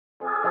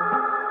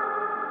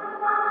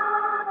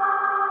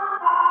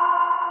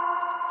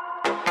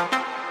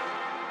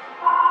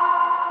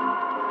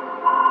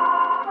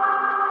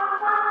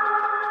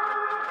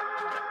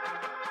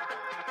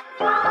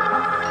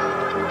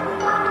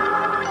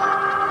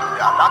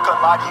Not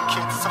gonna lie to you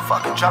kids, it's a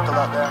fucking jungle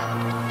out there.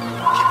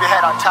 Keep your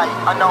head on tight,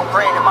 unknown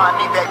brain and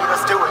mind me, baby,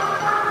 let's do it.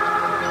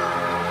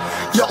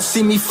 Y'all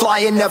see me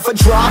flying, never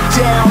drop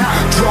down,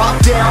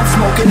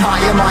 smoking high,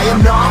 I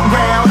am not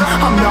round,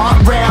 I'm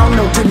not round,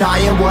 no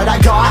denying what I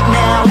got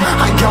now,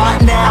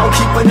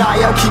 keep an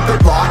eye out, keep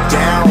it locked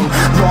down,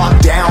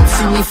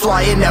 see me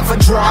flying, never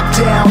drop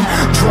down,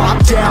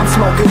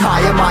 smoking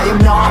high, I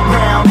am not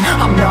round,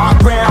 I'm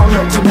not round,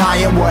 no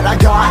denying what I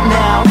got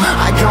now,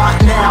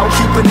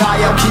 keep an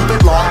eye out, keep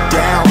it locked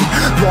down,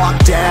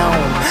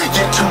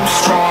 you're too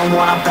strong,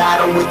 wanna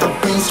battle with the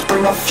beast,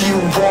 bring a few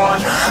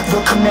on, the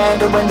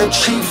commander and the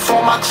chief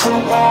for my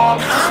crew on.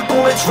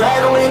 Bullets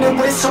rattling and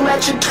whistle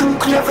at your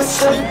toque. Never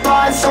sleep,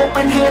 eyes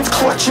open, hands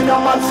clutching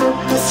on my loop.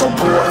 This a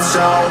war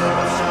zone.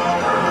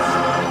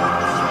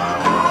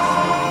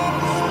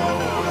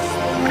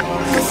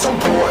 This a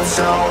war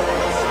zone.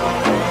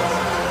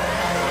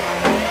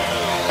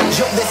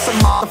 Yo, this a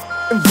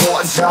motherfucking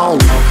war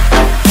zone.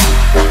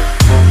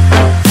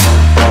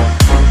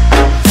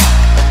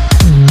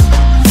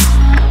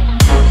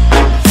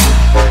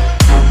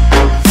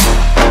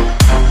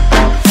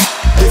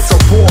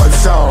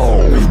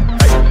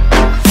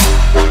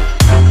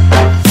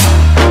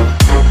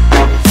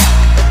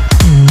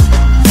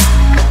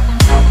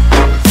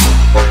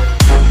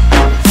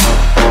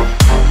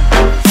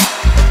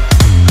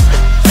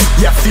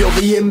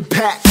 The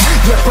impact,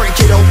 yeah, break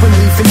it open,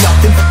 leaving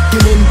nothing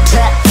f***ing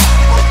intact.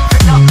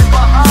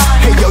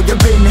 Hey yo, you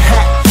been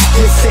hacked,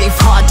 you're safe,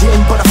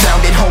 hardened, but I found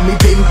it, homie,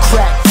 been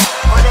cracked.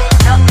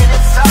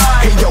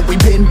 Hey yo,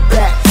 we been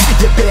back,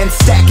 your band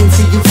stacking,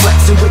 see you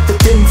flexing with the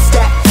thin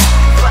stack.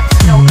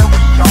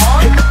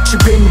 Hey, you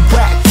been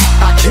whacked,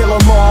 I kill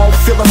them all,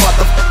 feel a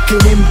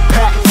motherfucking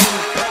impact.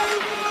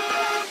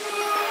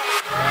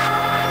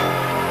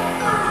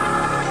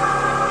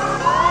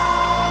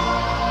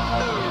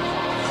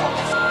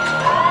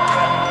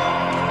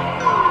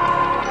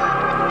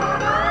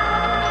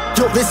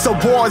 Yo, this a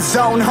war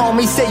zone,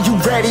 homie, say you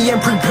ready and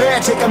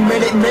prepared. Take a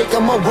minute, make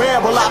them aware.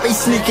 Well, I be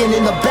sneaking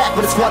in the back,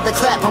 but it's what the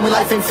clap, homie,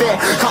 life ain't fair.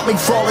 Caught me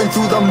crawling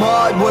through the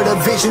mud with a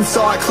vision,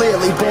 saw it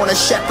clearly. Born a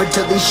shepherd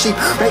to these sheep,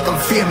 make them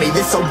fear me.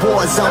 This a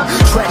war zone,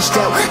 trashed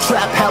out,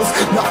 trap house,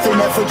 nothing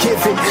ever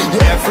given.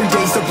 Yeah, every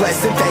day's a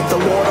blessing, thank the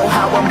Lord, oh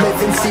how I'm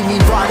living. See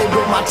me riding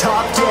with my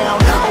top down,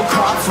 oh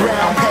cops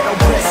round, pedal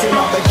pressing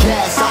on the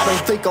gas. I don't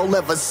think I'll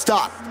ever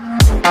stop.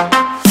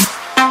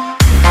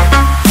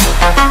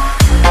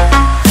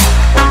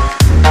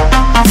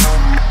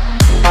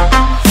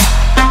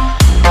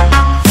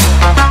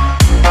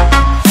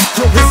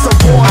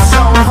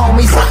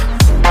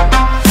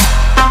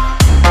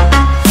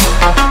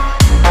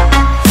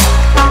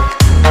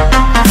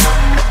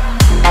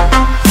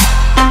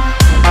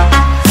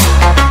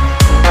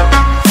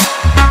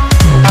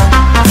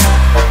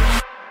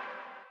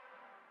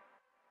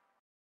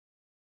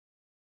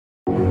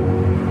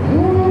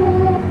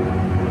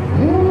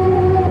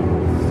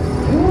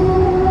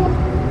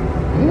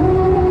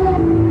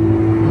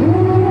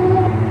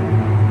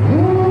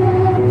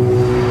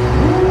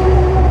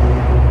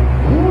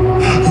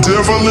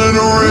 Devil in a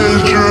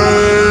red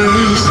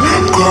dress,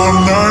 call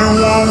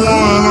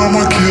 911, I'm a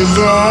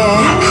killer.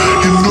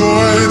 You know I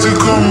hate to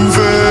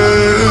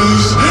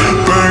confess.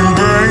 Bang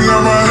bang,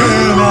 got my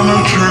hand on the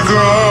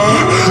trigger.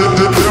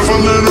 The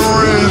devil in a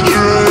red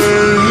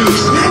dress,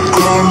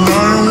 call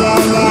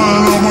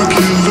 911, I'm a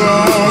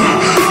killer.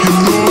 You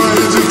know I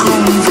hate to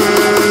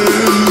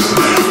confess.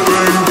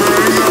 Bang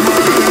bang, got my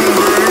hand,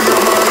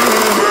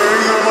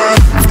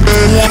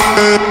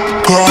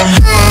 call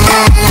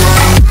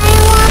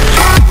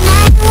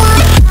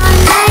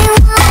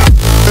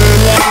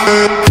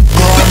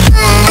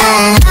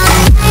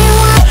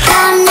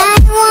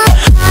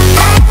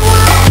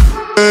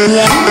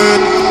Yeah.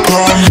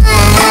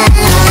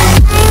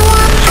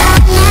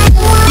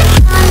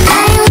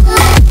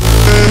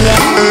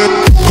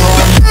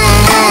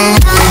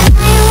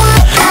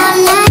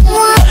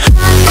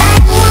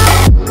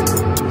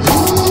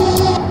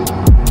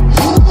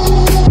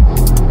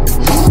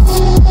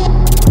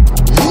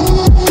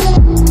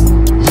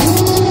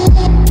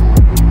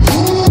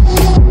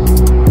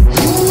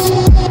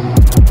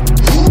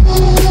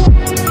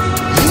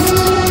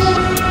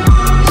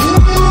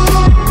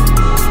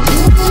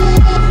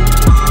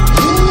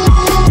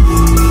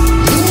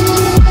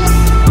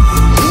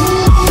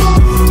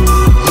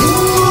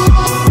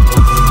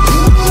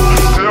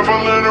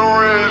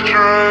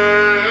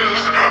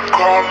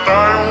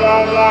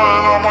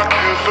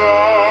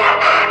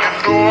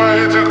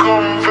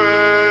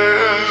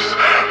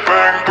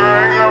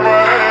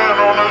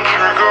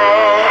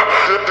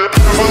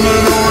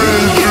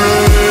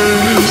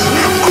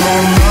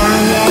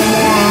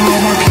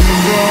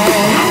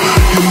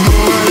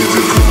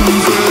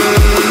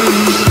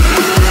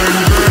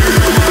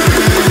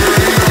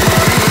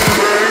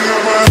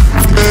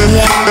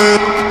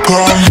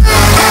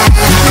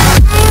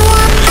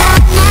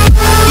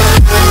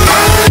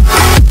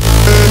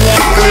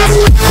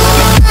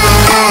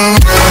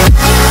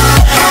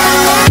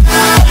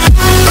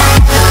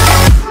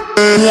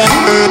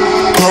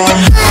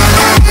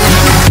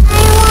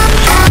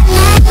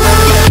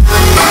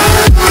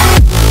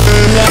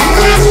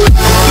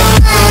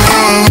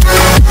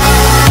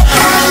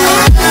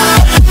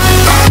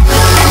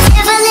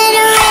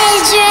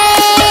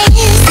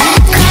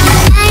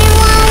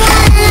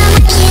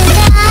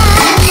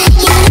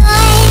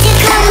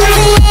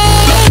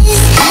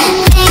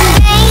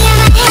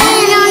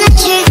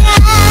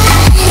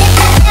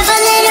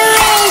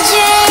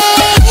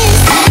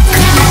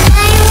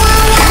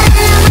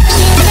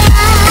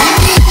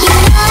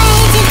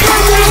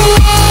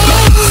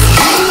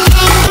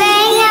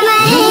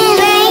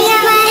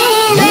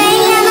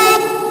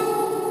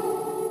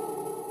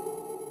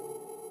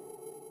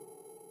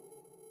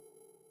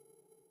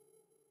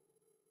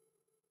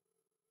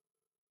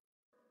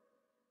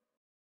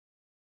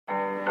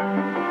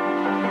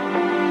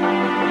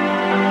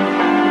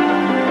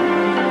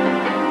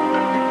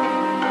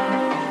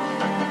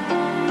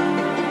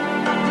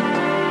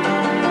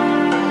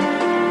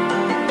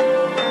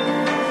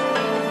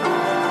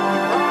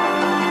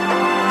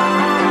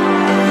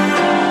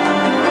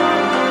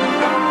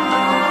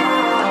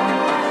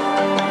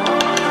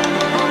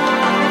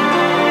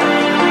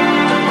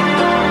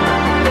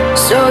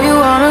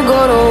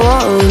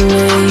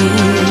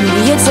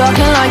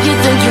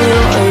 through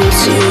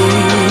loyalty.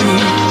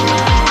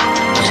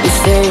 You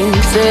think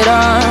that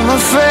I'm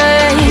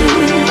afraid,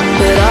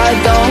 but I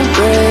don't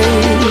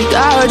break.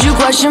 I heard you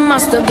question my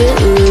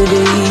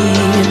stability.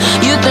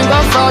 You think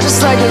I'll fall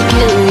just like a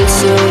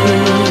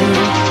guillotine,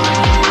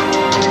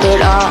 but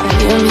I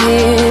am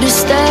here to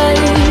stay.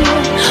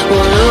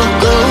 Won't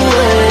look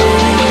away.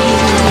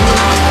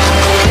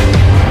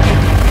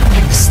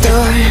 The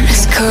storm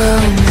is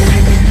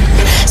coming,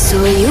 so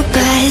you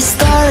better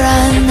start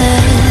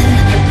running.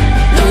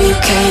 No, you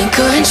can't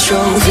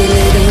control, feel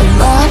it in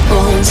my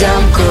bones.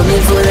 I'm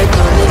coming for the,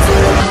 coming for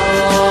the.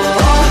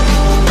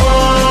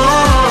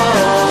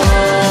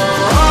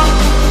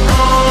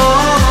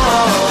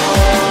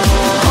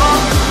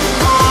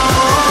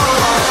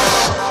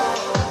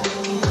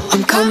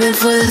 I'm coming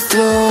for the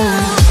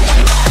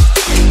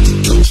throne.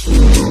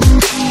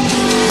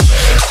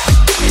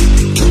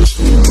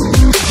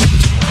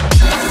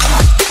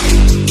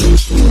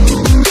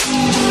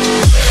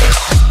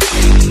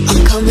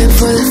 I'm coming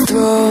for the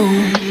throne.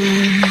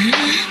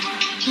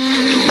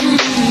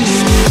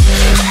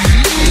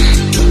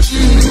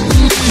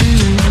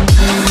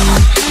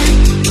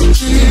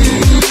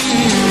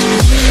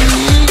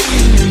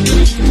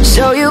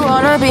 So you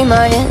wanna be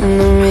my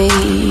enemy?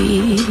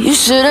 You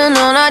should've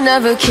known I'd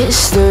never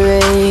kiss the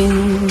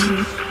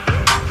rain.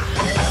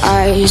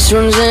 Ice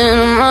runs in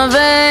my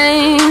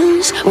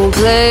veins, won't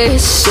play it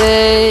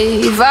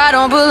safe. I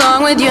don't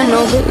belong with your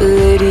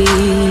nobility.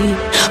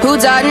 Who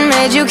died and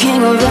made you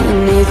king of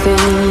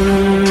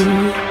anything?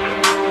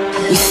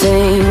 You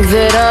think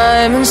that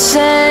I'm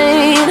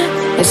insane?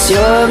 It's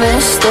your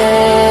mistake.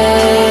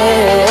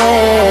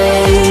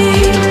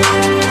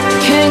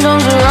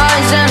 Kingdoms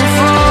rise and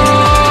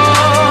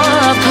fall,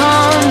 I've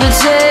come to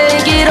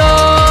take it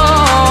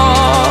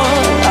all.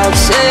 I'll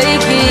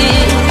take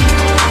it,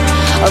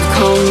 I've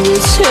come to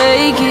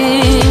take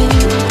it.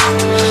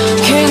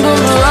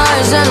 Kingdoms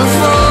rise and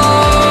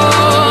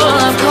fall,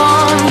 I've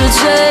come to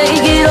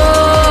take it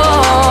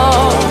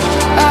all.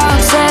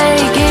 I'll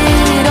take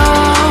it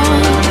all.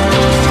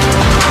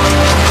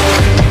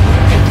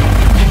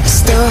 The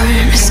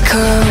storm is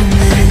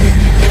coming,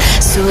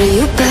 so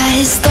you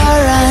better start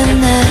running.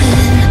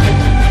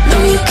 No,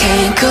 you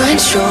can't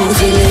control,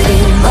 feel it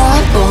in my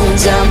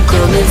bones. I'm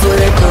coming for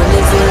the,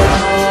 coming for the.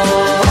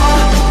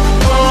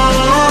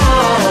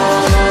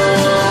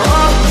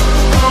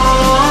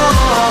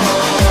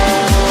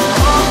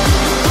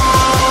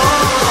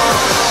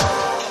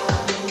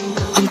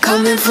 I'm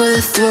coming for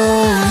the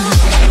throne.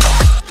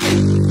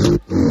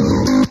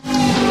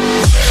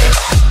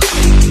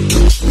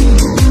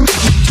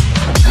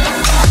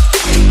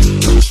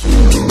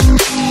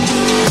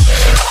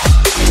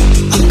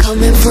 I'm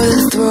coming for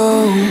the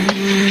throne.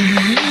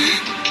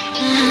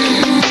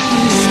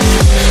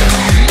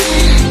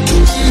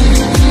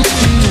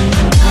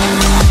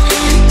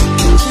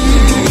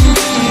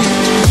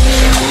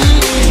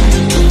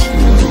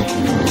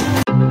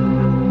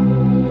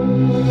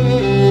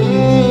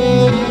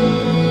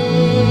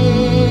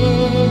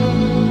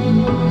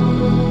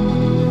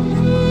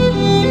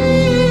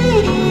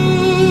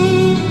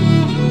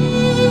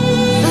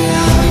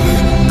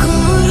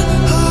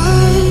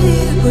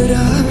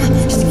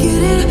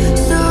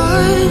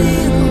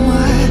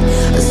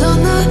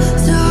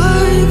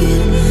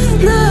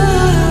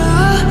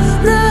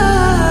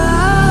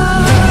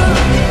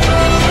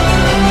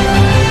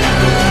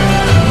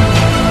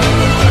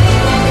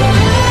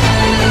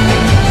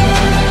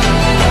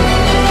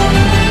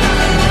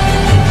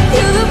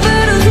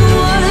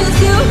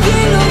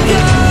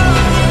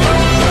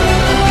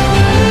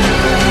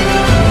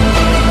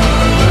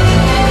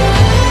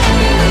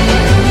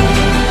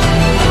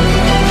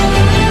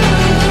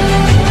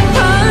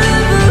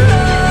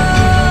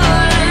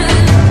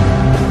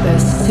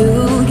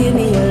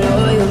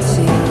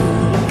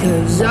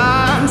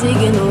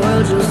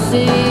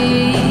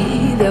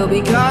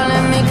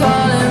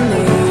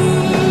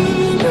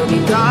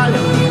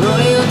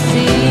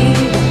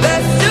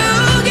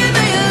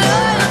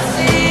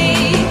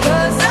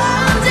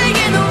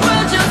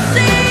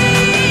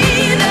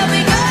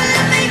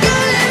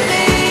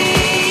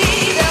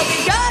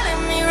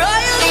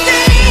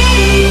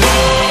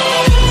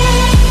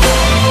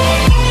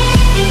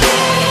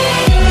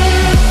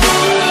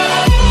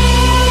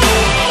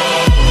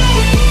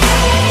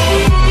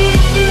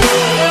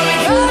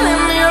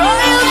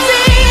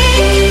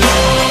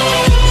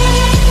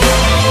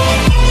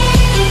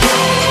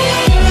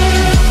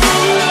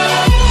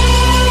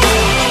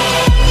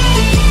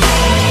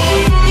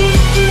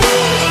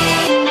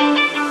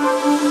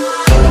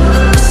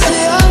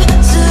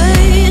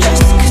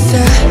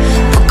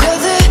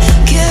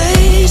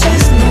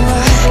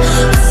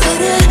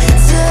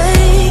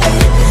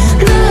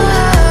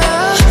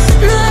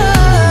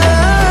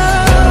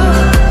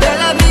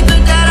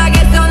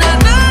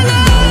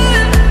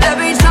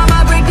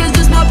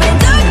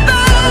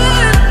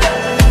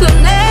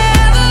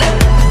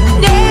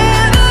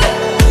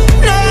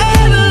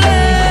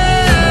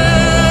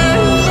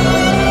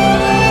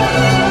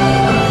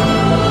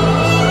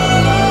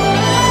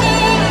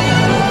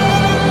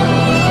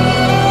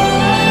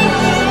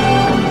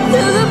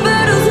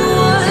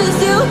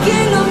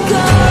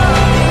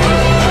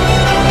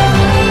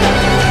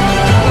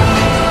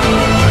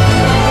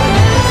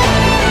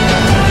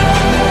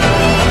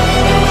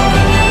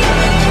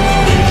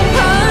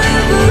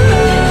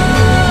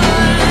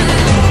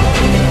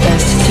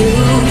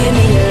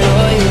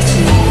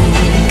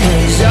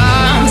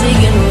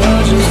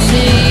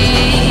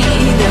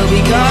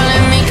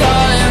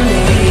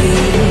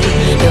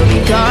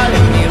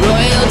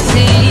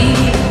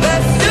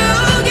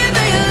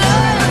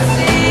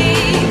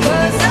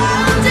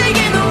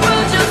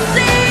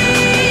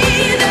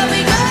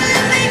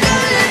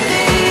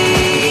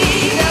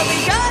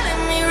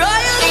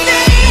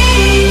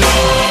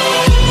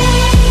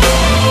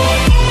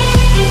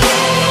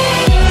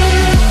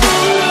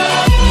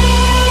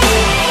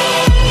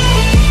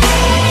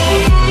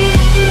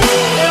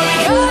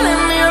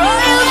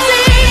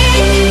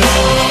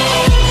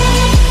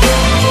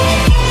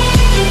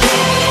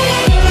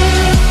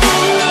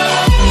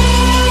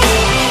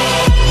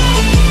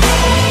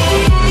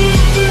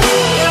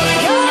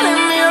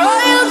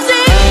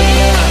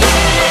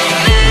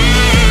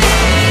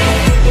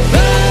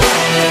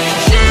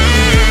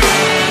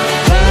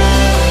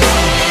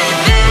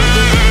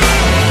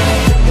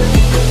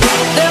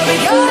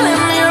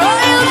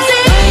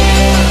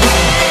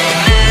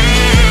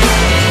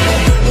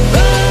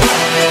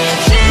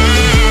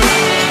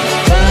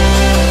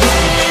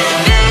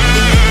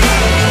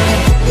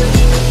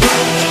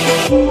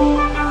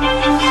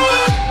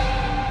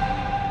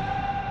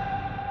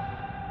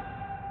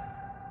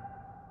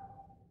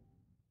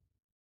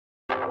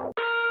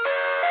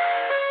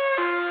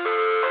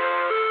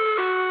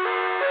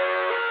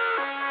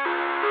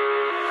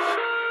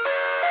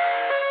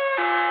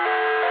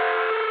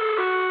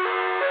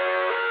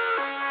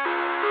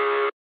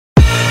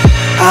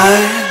 I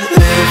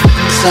live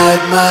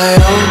inside my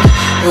own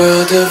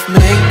world of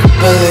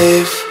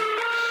make-believe.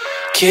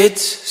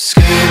 Kids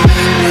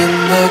screaming in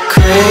the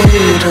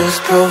cradles,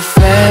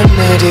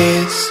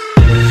 profanities.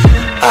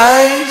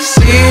 I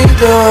see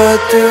the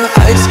world through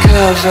eyes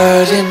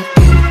covered in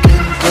ink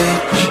and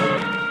bleach.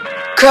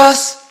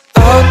 Cross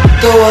out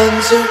the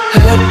ones who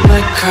heard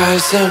my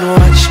cries and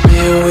watched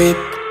me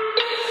weep.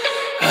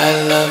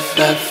 I love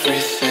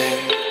everything.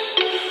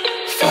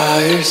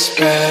 Fire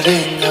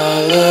spreading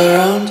all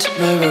around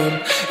my room.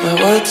 My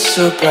world's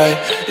so bright,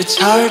 it's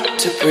hard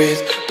to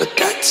breathe, but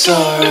that's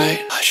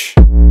alright. Hush.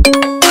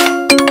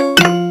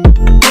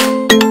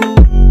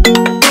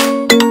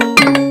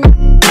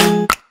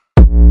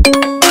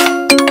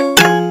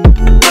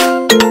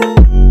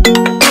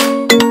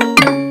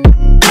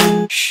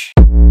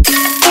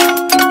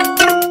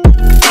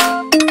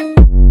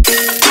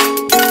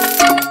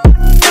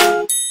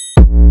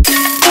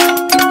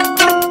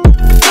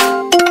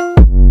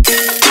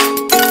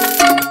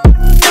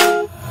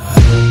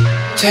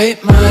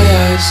 Take my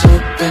eyes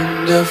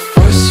open to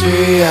force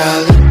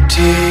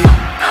reality.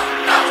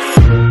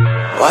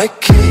 Why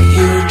can't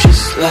you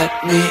just let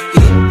me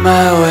eat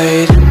my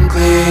weight in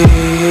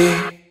glee?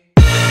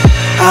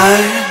 I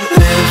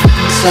live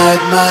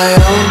inside my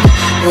own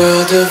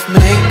world of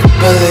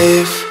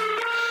make-believe.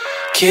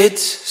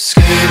 Kids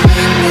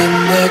screaming in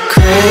their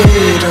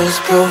cradles,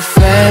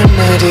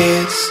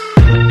 profanities.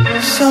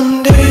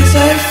 Some days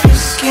I feel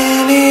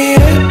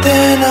skinnier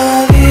than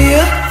all the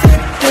other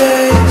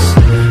days.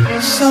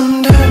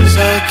 Sometimes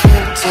I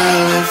can't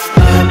tell if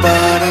my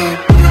body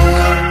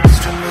belongs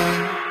to me.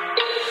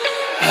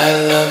 I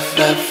love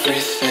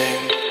everything.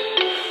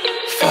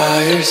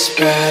 Fire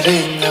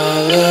spreading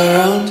all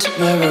around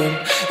my room.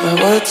 My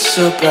world's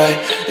so bright,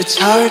 it's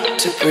hard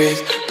to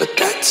breathe, but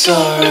that's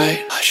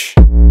alright. Hush.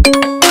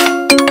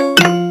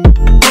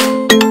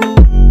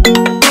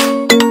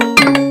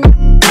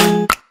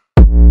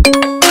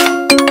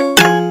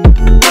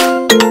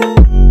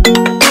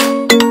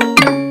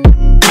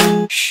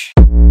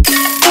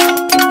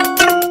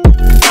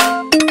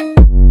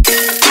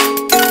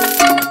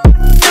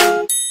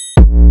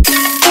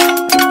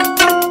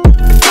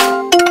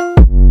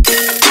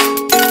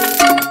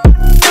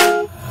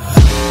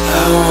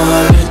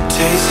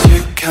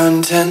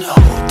 Content,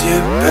 hold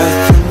your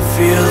breath and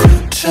feel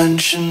the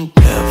tension.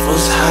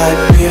 Devils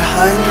hide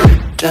behind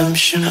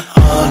redemption.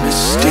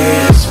 Honesty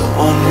is a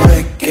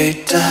one-way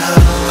gate to hell.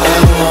 I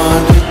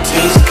wanna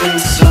taste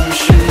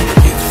consumption.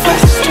 Breathe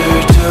faster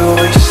to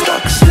waste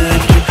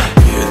oxygen.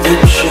 Hear the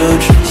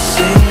children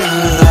sing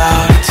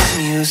aloud. It's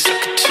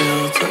music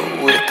till the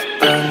wick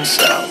burns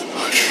out.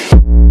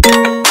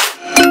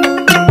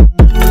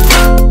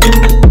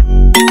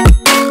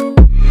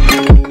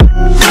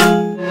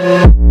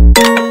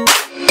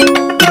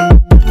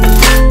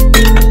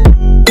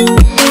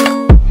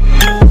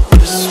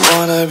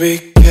 Be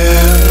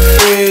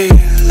carefree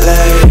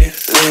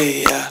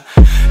lately, yeah.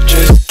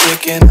 Just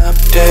kicking up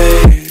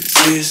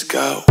daisies.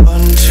 Got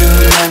one too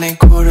many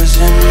quarters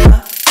in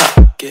my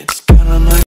pockets. Counting like